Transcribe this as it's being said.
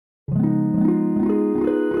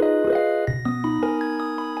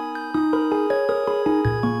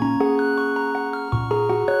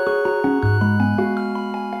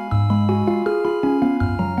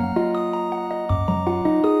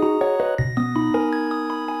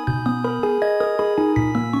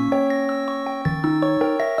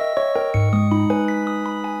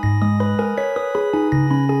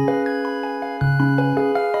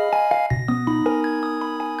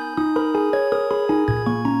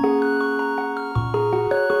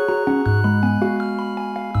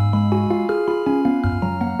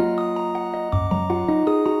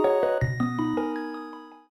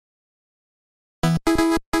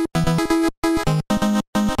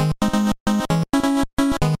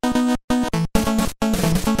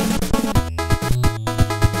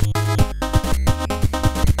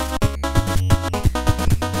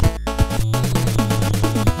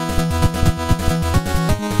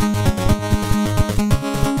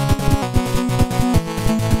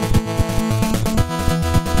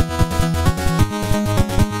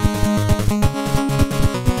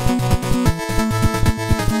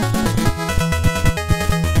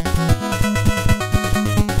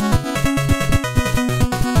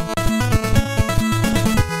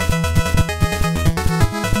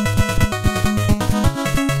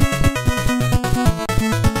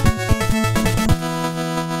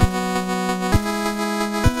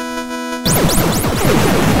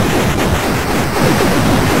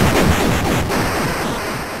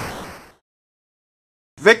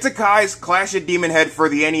Sivuqaq's Clash of Demonhead for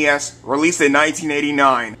the NES, released in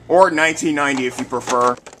 1989, or 1990 if you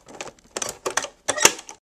prefer.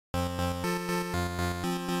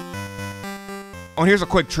 Oh, and here's a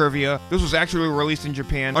quick trivia. This was actually released in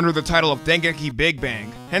Japan under the title of Dengeki Big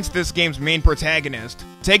Bang, hence this game's main protagonist.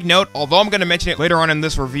 Take note, although I'm gonna mention it later on in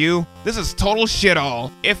this review, this is total shit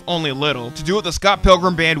all, if only little, to do with the Scott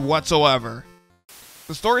Pilgrim Band whatsoever.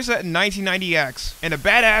 The story set in 1990X, and a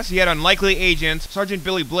badass yet unlikely agent, Sergeant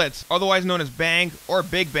Billy Blitz, otherwise known as Bang, or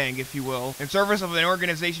Big Bang if you will, in service of an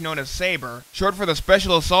organization known as SABRE, short for the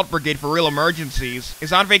Special Assault Brigade for Real Emergencies,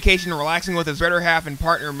 is on vacation relaxing with his better half and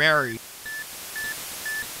partner Mary.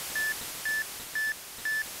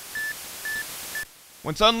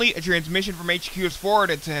 When suddenly, a transmission from HQ is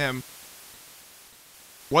forwarded to him.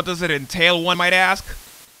 What does it entail, one might ask?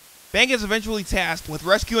 Bang is eventually tasked with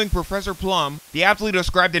rescuing Professor Plum, the aptly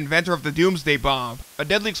described inventor of the Doomsday Bomb, a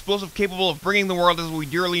deadly explosive capable of bringing the world as we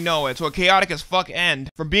dearly know it to a chaotic as fuck end,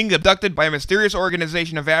 from being abducted by a mysterious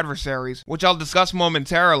organization of adversaries, which I'll discuss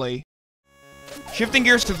momentarily. Shifting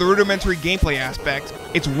gears to the rudimentary gameplay aspect,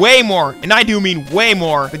 it's way more, and I do mean way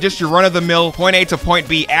more, than just your run-of-the-mill point A to point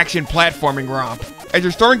B action platforming romp. As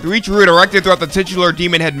you're soaring through each route erected throughout the titular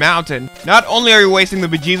Demonhead Mountain, not only are you wasting the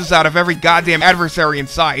bejesus out of every goddamn adversary in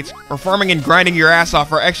sight, or farming and grinding your ass off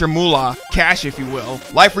for extra moolah, cash if you will,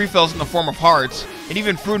 life refills in the form of hearts, and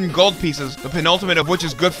even fruit and gold pieces, the penultimate of which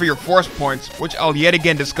is good for your force points, which I'll yet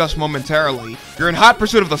again discuss momentarily. You're in hot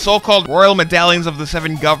pursuit of the so-called Royal Medallions of the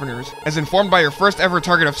 7 Governors, as informed by your first ever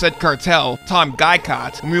target of said cartel, Tom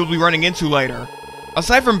Guycott, whom we will be running into later.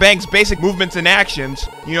 Aside from Bang's basic movements and actions,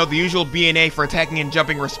 you know, the usual B and A for attacking and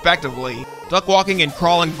jumping respectively, duck walking and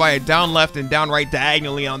crawling via down left and down right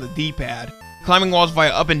diagonally on the D-pad, climbing walls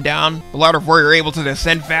via up and down, the latter of where you're able to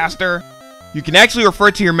descend faster. You can actually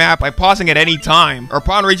refer to your map by pausing at any time, or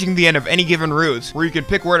upon reaching the end of any given route, where you can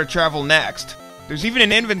pick where to travel next. There's even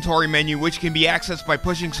an inventory menu which can be accessed by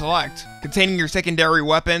pushing select, containing your secondary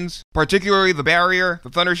weapons, particularly the barrier, the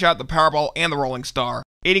thundershot, the powerball, and the rolling star.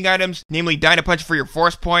 Aiding items, namely Dynapunch for your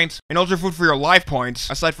force points, and Ultra Food for your life points,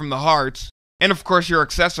 aside from the hearts. And of course your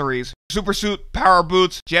accessories, Super Suit, Power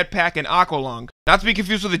Boots, Jetpack, and Aqualung, not to be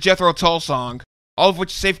confused with the Jethro Tull song, all of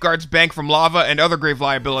which safeguards Bang from lava and other grave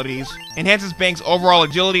liabilities, enhances Bang's overall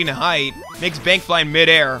agility and height, makes Bang fly in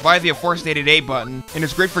mid-air via the aforestated A button, and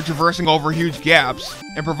is great for traversing over huge gaps,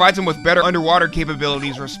 and provides him with better underwater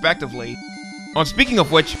capabilities respectively. Oh, speaking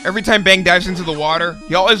of which, every time Bang dives into the water,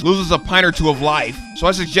 he always loses a pint or two of life, so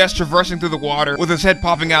I suggest traversing through the water with his head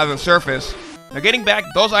popping out of the surface. Now getting back,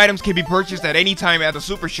 those items can be purchased at any time at the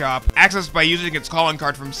Super Shop, accessed by using its calling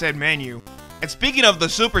card from said menu. And speaking of the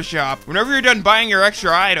Super Shop, whenever you're done buying your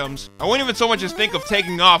extra items, I wouldn't even so much as think of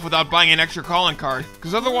taking off without buying an extra calling card,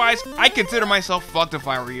 because otherwise, I'd consider myself fucked if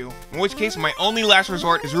I were you. In which case, my only last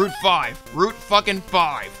resort is Route 5. Route fucking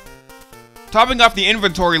 5. Topping off the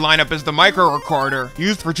inventory lineup is the micro recorder,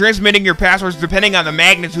 used for transmitting your passwords depending on the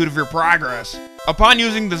magnitude of your progress. Upon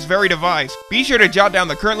using this very device, be sure to jot down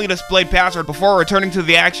the currently displayed password before returning to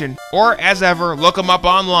the action, or as ever, look them up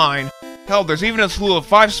online. Hell, there's even a slew of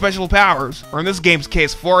 5 special powers, or in this game's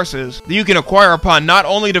case, forces, that you can acquire upon not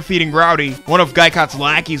only defeating Rowdy, one of Guycott's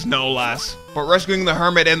lackeys no less, but rescuing the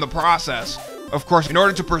Hermit in the process. Of course, in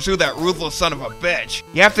order to pursue that ruthless son of a bitch,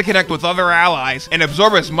 you have to connect with other allies and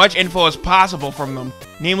absorb as much info as possible from them,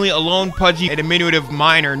 namely a lone, pudgy, and diminutive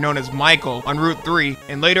miner known as Michael on Route 3,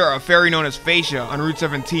 and later a fairy known as Phasia on Route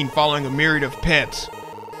 17 following a myriad of pits.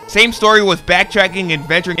 Same story with backtracking and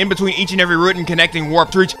venturing in between each and every route and connecting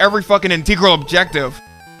warp to reach every fucking integral objective.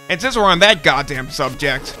 And since we're on that goddamn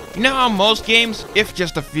subject, you know how most games, if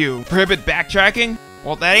just a few, prohibit backtracking?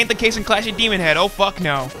 Well, that ain't the case in Clash of Demonhead, oh fuck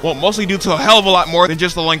no. Well, mostly due to a hell of a lot more than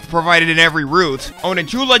just the length provided in every route. Oh, and in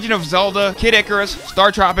true Legend of Zelda, Kid Icarus,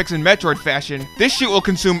 Star Tropics, and Metroid fashion, this shit will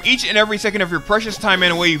consume each and every second of your precious time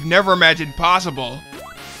in a way you've never imagined possible.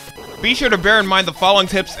 Be sure to bear in mind the following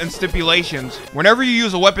tips and stipulations. Whenever you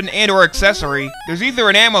use a weapon and or accessory, there's either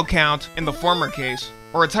an ammo count, in the former case,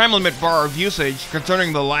 or a time limit bar of usage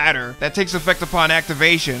concerning the latter that takes effect upon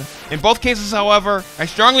activation. In both cases, however, I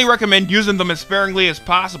strongly recommend using them as sparingly as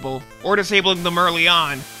possible, or disabling them early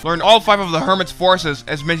on. Learn all 5 of the Hermit's forces,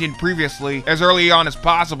 as mentioned previously, as early on as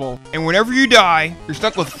possible, and whenever you die, you're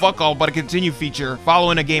stuck with fuck all but a continue feature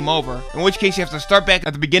following a game over, in which case you have to start back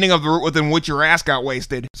at the beginning of the route within which your ass got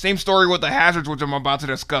wasted. Same story with the hazards, which I'm about to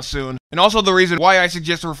discuss soon. And also the reason why I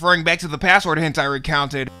suggest referring back to the password hints I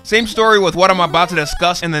recounted. Same story with what I'm about to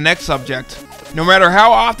discuss in the next subject. No matter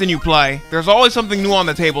how often you play, there's always something new on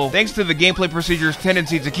the table thanks to the gameplay procedure's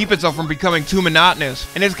tendency to keep itself from becoming too monotonous,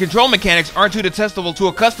 and its control mechanics aren't too detestable to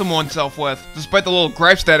accustom oneself with, despite the little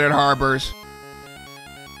gripes that it harbors.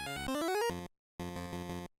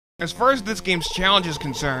 As far as this game's challenge is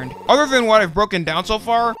concerned, other than what I've broken down so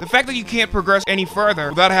far, the fact that you can't progress any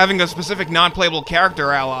further without having a specific non-playable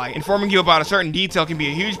character ally informing you about a certain detail can be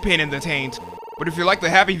a huge pain in the taint. But if you're like the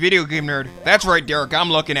happy video game nerd, that's right Derek,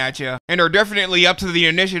 I'm looking at you, and are definitely up to the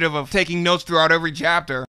initiative of taking notes throughout every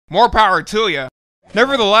chapter. More power to ya.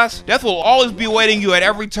 Nevertheless, death will always be awaiting you at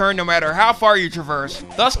every turn no matter how far you traverse,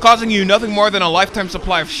 thus causing you nothing more than a lifetime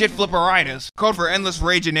supply of shit flipperitis, code for endless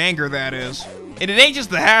rage and anger that is. And it ain't just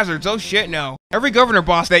the hazards, oh shit no. Every governor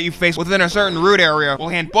boss that you face within a certain route area will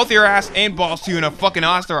hand both your ass and balls to you in a fucking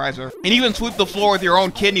osterizer, and even sweep the floor with your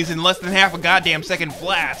own kidneys in less than half a goddamn second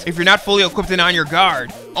flat, if you're not fully equipped and on your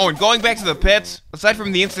guard. Oh, and going back to the pits, aside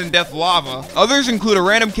from the instant death lava, others include a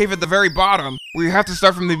random cave at the very bottom, where you have to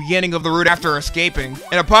start from the beginning of the route after escaping,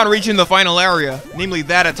 and upon reaching the final area, namely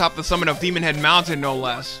that atop the summit of Demonhead Mountain no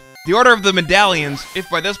less. The order of the medallions, if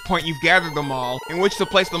by this point you've gathered them all, in which to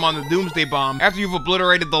place them on the Doomsday Bomb after you've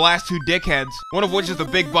obliterated the last two dickheads, one of which is the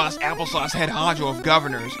big boss applesauce head honcho of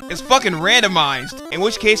governors, is fucking randomized, in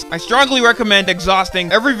which case I strongly recommend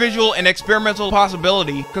exhausting every visual and experimental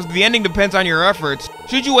possibility, because the ending depends on your efforts.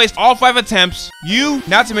 Should you waste all 5 attempts, you,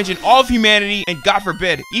 not to mention all of humanity, and God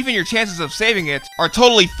forbid, even your chances of saving it, are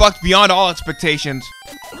totally fucked beyond all expectations.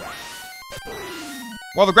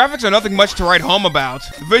 While the graphics are nothing much to write home about,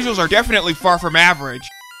 the visuals are definitely far from average.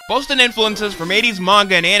 Boasting influences from 80s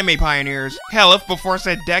manga and anime pioneers, hell if before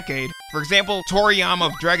said decade. For example, Toriyama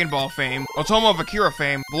of Dragon Ball fame, Otomo of Akira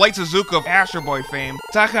fame, the late Sivuqaq of Astro Boy fame,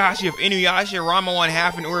 Takahashi of Inuyasha, Ranma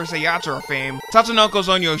 1/2, and Urusei Yatsura fame, Tatsunoko's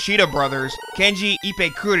own Yoshida brothers, Kenji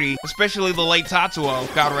Ipekuri, especially the late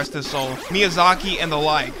Tatsuo, God rest his soul, Miyazaki, and the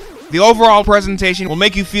like. The overall presentation will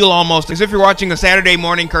make you feel almost as if you're watching a Saturday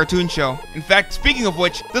morning cartoon show. In fact, speaking of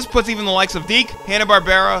which, this puts even the likes of Deke,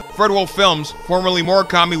 Hanna-Barbera, Fred Wolf Films, formerly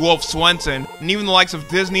Murakami Wolf Swenson, and even the likes of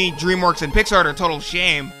Disney, DreamWorks, and Pixar to total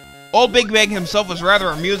shame. Old Big Bang himself is rather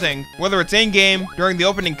amusing, whether it's in-game, during the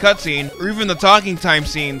opening cutscene, or even the talking time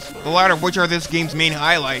scenes, the latter of which are this game's main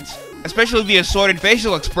highlights, especially the assorted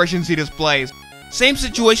facial expressions he displays. Same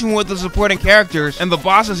situation with the supporting characters and the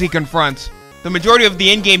bosses he confronts. The majority of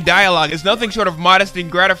the in-game dialogue is nothing short of modest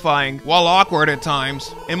and gratifying, while awkward at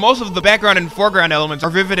times, and most of the background and foreground elements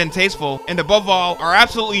are vivid and tasteful, and above all, are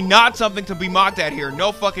absolutely not something to be mocked at here,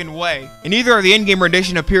 no fucking way. And neither are the in-game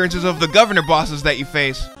rendition appearances of the governor bosses that you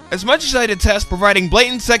face. As much as I detest providing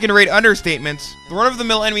blatant second-rate understatements, the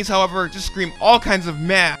run-of-the-mill enemies, however, just scream all kinds of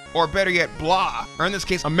meh, or better yet, blah, or in this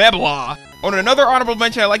case, a meh blah. Oh, and another honorable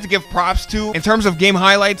mention I like to give props to, in terms of game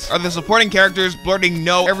highlights, are the supporting characters blurting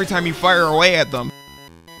no every time you fire away at them.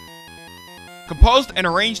 Composed and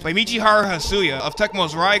arranged by Michiharu Hasuya of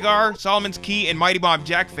Tecmo's Rygar, Solomon's Key, and Mighty Bomb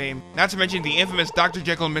Jack fame, not to mention the infamous Dr.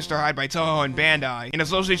 Jekyll and Mr. Hyde by Toho and Bandai, in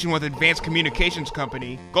association with Advanced Communications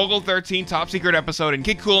Company, Gogol 13 Top Secret Episode, and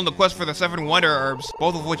Kid Cool and the Quest for the 7 Wonder Herbs,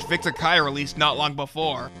 both of which Victor Kai released not long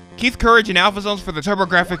before. Keith Courage and Alpha Zones for the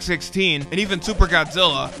TurboGrafx 16, and even Super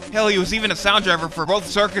Godzilla. Hell, he was even a sound driver for both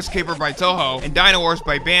Circus Caper by Toho and Dino Wars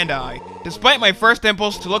by Bandai. Despite my first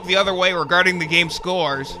impulse to look the other way regarding the game's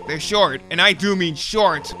scores, they're short, and I do mean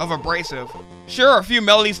short, of abrasive. Sure, a few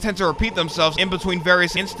melodies tend to repeat themselves in between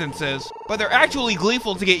various instances, but they're actually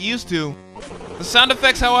gleeful to get used to. The sound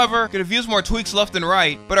effects, however, could have used more tweaks left and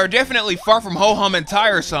right, but are definitely far from ho-hum and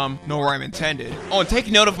tiresome, no rhyme intended. Oh, and take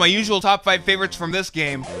note of my usual top 5 favorites from this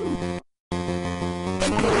game.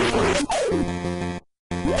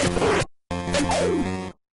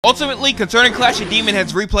 Ultimately, concerning Clash of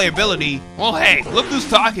Demonhead's replayability, well hey, look who's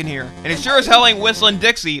talking here, and it sure as hell ain't Whistling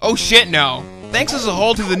Dixie, oh shit no. Thanks as a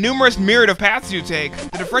whole to the numerous myriad of paths you take,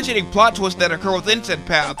 the differentiating plot twists that occur within said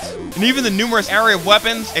paths, and even the numerous array of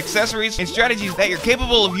weapons, accessories, and strategies that you're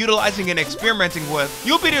capable of utilizing and experimenting with,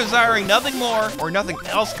 you'll be desiring nothing more, or nothing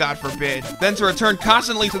else God forbid, than to return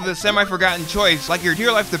constantly to this semi-forgotten choice like your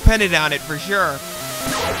dear life depended on it for sure.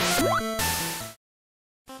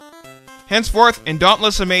 Henceforth, in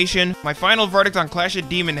dauntless summation, my final verdict on Clash of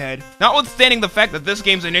Demonhead, notwithstanding the fact that this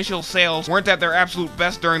game's initial sales weren't at their absolute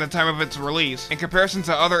best during the time of its release, in comparison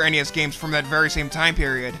to other NES games from that very same time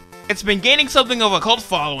period. It's been gaining something of a cult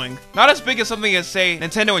following, not as big as something as, say,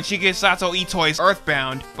 Nintendo and Shige Sato Itoi's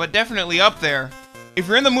Earthbound, but definitely up there. If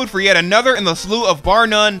you're in the mood for yet another in the slew of bar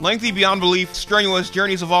none, lengthy beyond belief, strenuous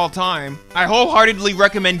journeys of all time, I wholeheartedly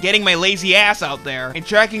recommend getting my lazy ass out there and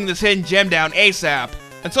tracking this hidden gem down ASAP.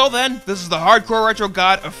 Until then, this is the Hardcore Retro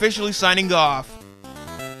God officially signing off.